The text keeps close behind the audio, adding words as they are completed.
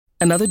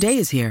Another day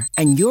is here,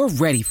 and you're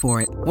ready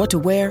for it. What to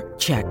wear?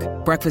 Check.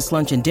 Breakfast,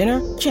 lunch, and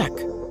dinner? Check.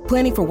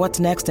 Planning for what's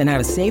next and how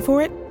to save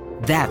for it?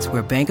 That's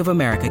where Bank of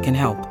America can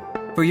help.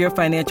 For your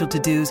financial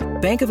to-dos,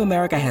 Bank of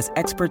America has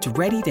experts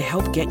ready to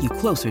help get you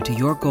closer to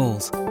your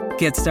goals.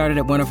 Get started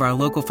at one of our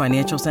local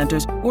financial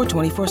centers or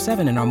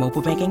 24/7 in our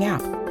mobile banking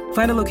app.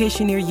 Find a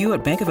location near you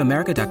at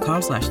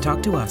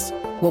bankofamerica.com/talktous.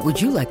 What would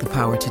you like the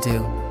power to do?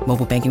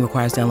 Mobile banking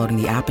requires downloading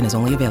the app and is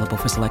only available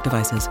for select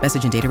devices.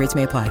 Message and data rates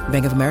may apply.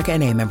 Bank of America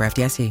N.A., member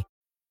FDIC.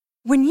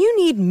 When you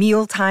need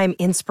mealtime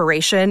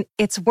inspiration,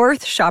 it's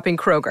worth shopping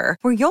Kroger,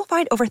 where you'll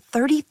find over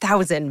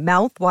 30,000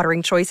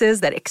 mouth-watering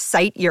choices that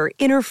excite your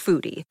inner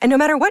foodie. And no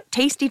matter what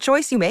tasty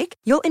choice you make,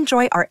 you'll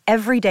enjoy our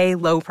everyday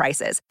low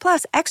prices,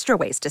 plus extra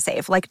ways to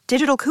save, like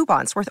digital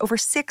coupons worth over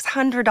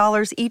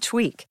 $600 each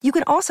week. You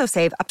can also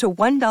save up to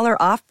 $1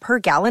 off per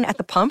gallon at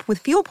the pump with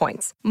fuel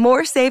points.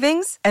 More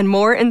savings and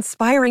more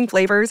inspiring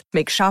flavors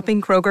make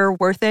shopping Kroger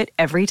worth it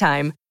every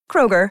time.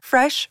 Kroger,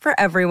 fresh for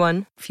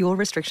everyone. Fuel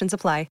restrictions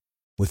apply.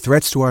 With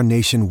threats to our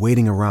nation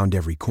waiting around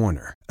every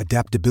corner,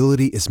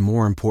 adaptability is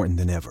more important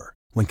than ever.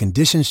 When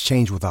conditions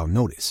change without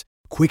notice,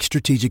 quick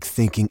strategic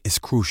thinking is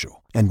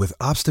crucial. And with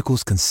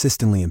obstacles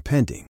consistently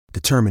impending,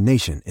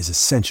 determination is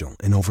essential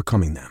in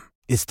overcoming them.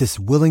 It's this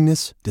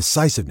willingness,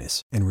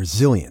 decisiveness, and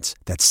resilience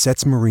that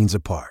sets Marines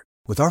apart.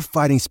 With our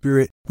fighting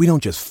spirit, we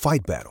don't just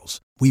fight battles,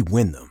 we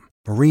win them.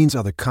 Marines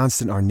are the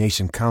constant our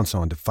nation counts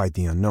on to fight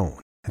the unknown.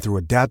 And through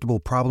adaptable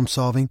problem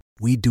solving,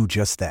 we do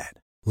just that.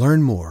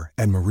 Learn more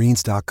at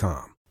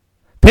marines.com.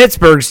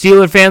 Pittsburgh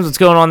Steelers fans, what's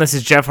going on? This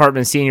is Jeff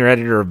Hartman, senior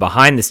editor of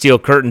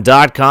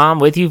BehindTheSteelCurtain.com,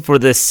 with you for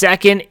the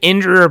second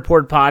Injury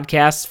Report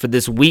podcast for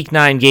this Week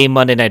 9 game,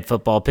 Monday Night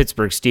Football.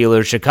 Pittsburgh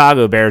Steelers,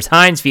 Chicago Bears,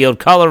 Heinz Field,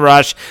 Color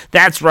Rush.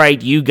 That's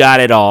right, you got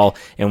it all,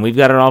 and we've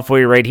got it all for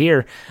you right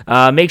here.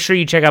 Make sure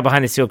you check out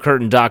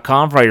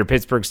BehindTheSteelCurtain.com for all your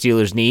Pittsburgh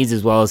Steelers needs,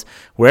 as well as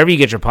wherever you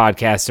get your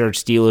podcast,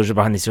 search Steelers or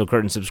Behind the Steel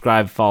Curtain,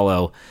 subscribe,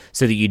 follow,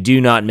 so that you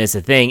do not miss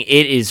a thing.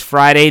 It is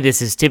Friday.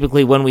 This is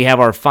typically when we have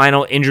our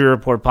final Injury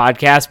Report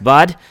podcast,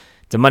 but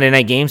it's a Monday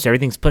night game, so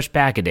everything's pushed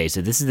back a day.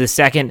 So this is the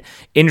second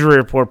Injury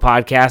Report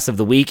podcast of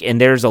the week, and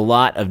there's a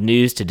lot of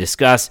news to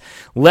discuss.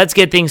 Let's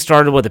get things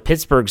started with the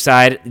Pittsburgh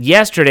side.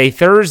 Yesterday,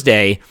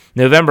 Thursday,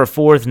 November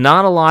 4th,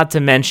 not a lot to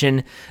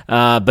mention,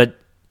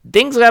 but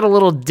things got a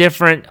little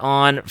different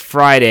on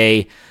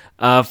Friday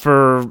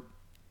for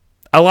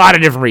a lot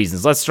of different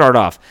reasons. Let's start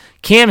off.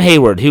 Cam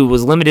Hayward, who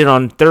was limited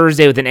on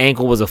Thursday with an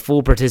ankle, was a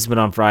full participant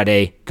on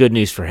Friday. Good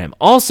news for him.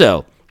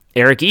 Also,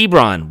 Eric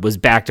Ebron was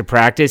back to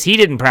practice. He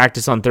didn't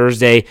practice on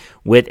Thursday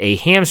with a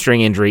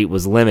hamstring injury,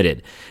 was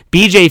limited.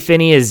 B.J.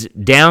 Finney is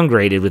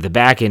downgraded with a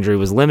back injury,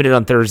 was limited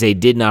on Thursday,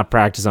 did not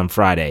practice on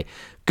Friday.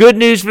 Good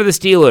news for the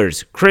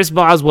Steelers. Chris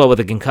Boswell with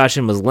a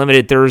concussion was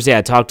limited Thursday.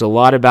 I talked a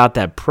lot about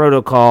that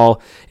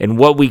protocol and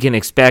what we can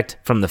expect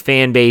from the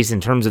fan base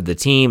in terms of the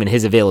team and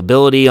his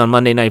availability on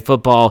Monday Night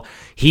Football.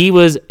 He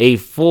was a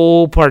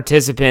full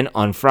participant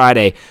on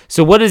Friday.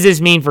 So what does this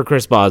mean for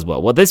Chris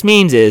Boswell? What this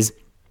means is,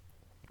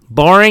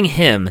 barring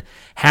him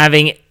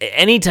having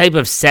any type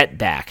of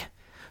setback,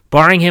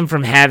 barring him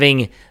from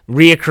having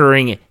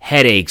reoccurring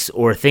headaches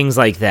or things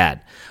like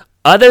that,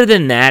 other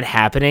than that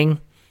happening,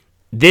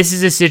 this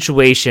is a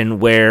situation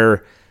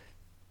where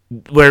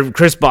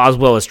Chris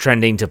Boswell is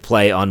trending to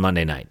play on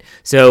Monday night.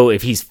 So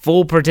if he's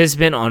full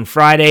participant on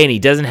Friday and he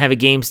doesn't have a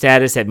game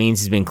status, that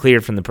means he's been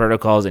cleared from the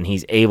protocols and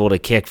he's able to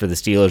kick for the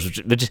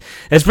Steelers, which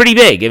that's pretty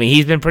big. I mean,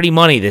 he's been pretty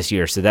money this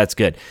year, so that's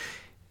good.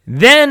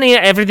 Then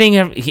everything,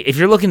 if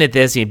you're looking at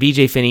this,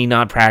 B.J. Finney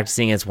not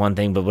practicing, it's one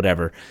thing, but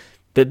whatever.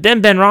 But then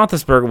Ben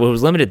Roethlisberger, who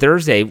was limited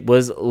Thursday,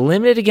 was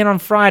limited again on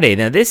Friday.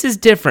 Now, this is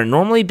different.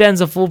 Normally,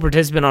 Ben's a full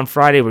participant on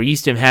Friday. We're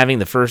used to him having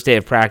the first day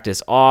of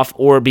practice off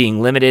or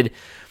being limited.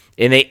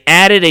 And they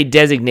added a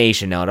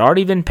designation. Now, it had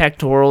already been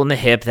pectoral and the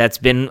hip. That's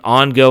been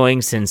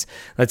ongoing since,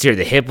 let's hear,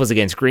 the hip was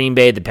against Green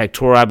Bay. The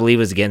pectoral, I believe,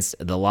 was against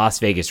the Las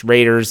Vegas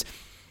Raiders.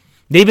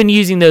 They've been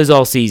using those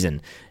all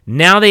season.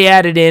 Now they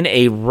added in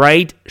a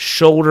right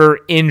shoulder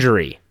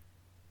injury.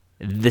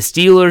 The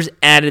Steelers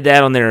added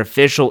that on their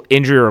official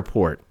injury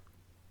report.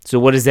 So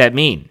what does that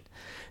mean?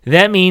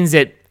 That means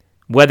that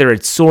whether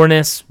it's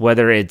soreness,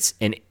 whether it's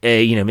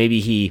maybe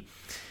he,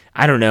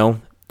 I don't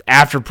know,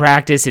 after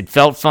practice it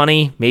felt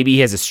funny, maybe he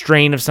has a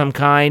strain of some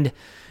kind.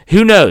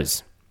 Who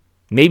knows?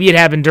 Maybe it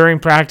happened during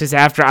practice,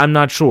 after, I'm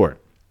not sure.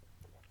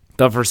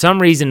 But for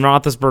some reason,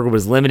 Roethlisberger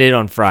was limited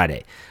on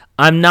Friday.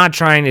 I'm not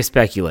trying to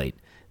speculate.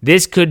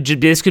 This could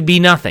be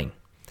nothing.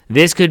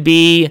 This could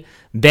be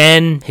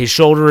Ben, his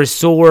shoulder is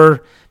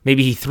sore.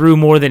 Maybe he threw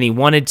more than he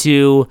wanted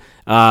to.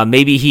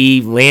 Maybe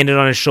he landed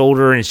on his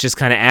shoulder and it's just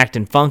kind of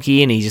acting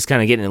funky and he's just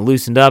kind of getting it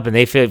loosened up and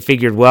they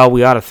figured, well,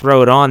 we ought to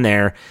throw it on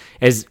there.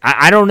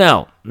 I don't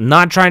know. I'm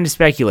not trying to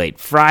speculate.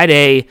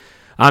 Saturday.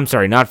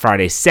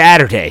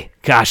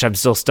 Gosh, I'm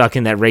still stuck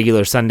in that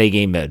regular Sunday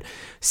game mode.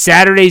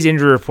 Saturday's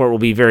injury report will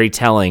be very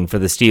telling for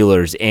the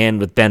Steelers and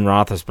with Ben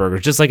Roethlisberger,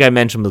 just like I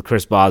mentioned with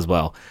Chris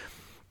Boswell.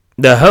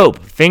 The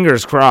hope,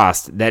 fingers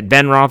crossed, that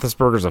Ben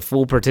Roethlisberger is a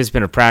full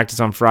participant of practice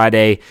on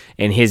Friday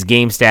and his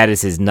game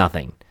status is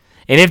nothing.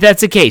 And if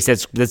that's the case,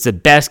 that's the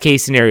best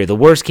case scenario. The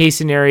worst case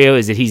scenario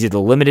is that he's either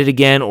limited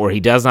again or he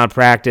does not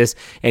practice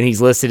and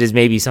he's listed as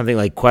maybe something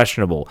like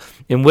questionable,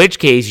 in which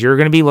case you're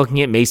going to be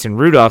looking at Mason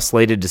Rudolph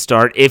slated to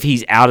start if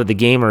he's out of the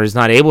game or is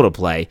not able to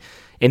play.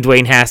 And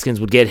Dwayne Haskins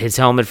would get his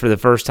helmet for the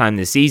first time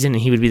this season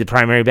and he would be the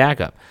primary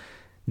backup.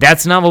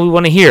 That's not what we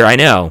want to hear, I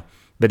know,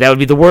 but that would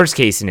be the worst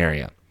case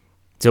scenario.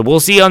 So we'll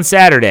see on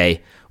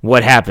Saturday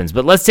what happens.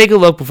 But let's take a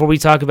look before we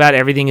talk about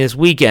everything this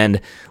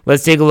weekend.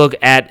 Let's take a look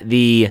at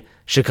the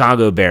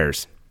Chicago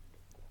Bears.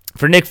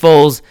 For Nick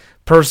Foles,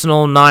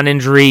 personal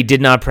non-injury,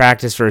 did not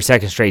practice for a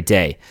second straight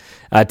day.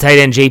 Tight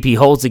end J.P.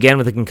 Holtz, again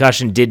with a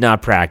concussion, did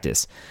not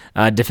practice.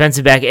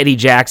 Defensive back Eddie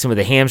Jackson with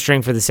a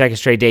hamstring for the second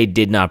straight day,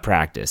 did not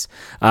practice.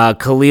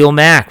 Khalil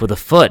Mack with a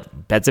foot,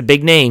 that's a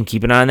big name,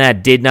 keep an eye on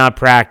that, did not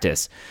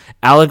practice.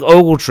 Alec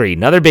Ogletree,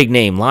 another big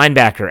name,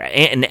 linebacker,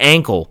 an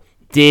ankle,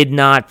 did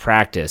not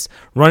practice.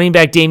 Running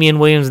back Damian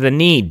Williams with a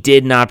knee,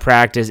 did not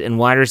practice. And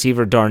wide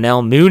receiver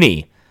Darnell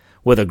Mooney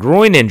with a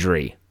groin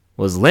injury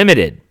was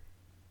limited.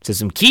 So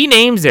some key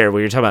names there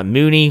where you're talking about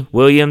Mooney,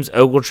 Williams,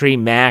 Ogletree,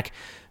 Mack.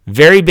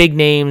 Very big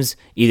names,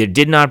 either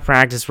did not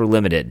practice or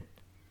limited.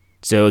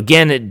 So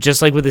again,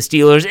 just like with the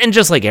Steelers, and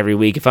just like every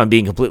week, if I'm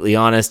being completely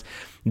honest,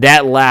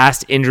 that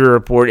last injury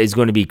report is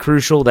going to be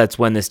crucial. That's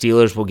when the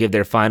Steelers will give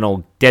their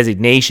final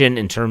designation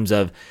in terms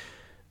of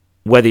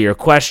whether you're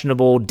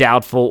questionable,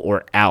 doubtful,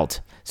 or out.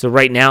 So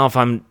right now, if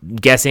I'm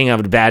guessing, I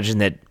would imagine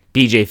that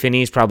B.J.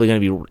 Finney is probably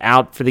going to be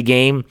out for the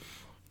game.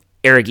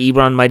 Eric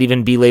Ebron might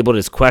even be labeled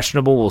as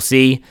questionable. We'll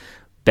see.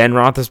 Ben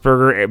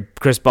Roethlisberger,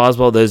 Chris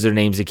Boswell, those are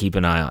names to keep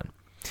an eye on.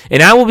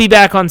 And I will be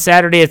back on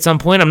Saturday at some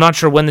point. I'm not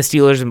sure when the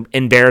Steelers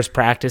and Bears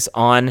practice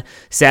on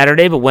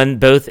Saturday, but when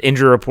both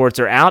injury reports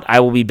are out, I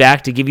will be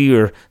back to give you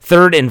your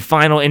third and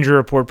final injury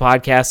report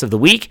podcast of the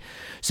week.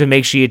 So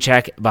make sure you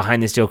check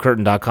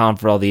BehindTheSteelCurtain.com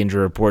for all the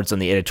injury reports on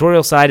the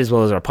editorial side as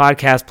well as our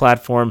podcast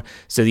platform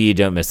so that you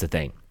don't miss a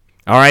thing.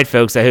 All right,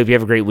 folks, I hope you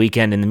have a great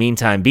weekend. In the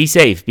meantime, be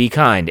safe, be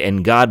kind,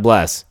 and God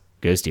bless.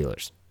 Go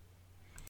Steelers.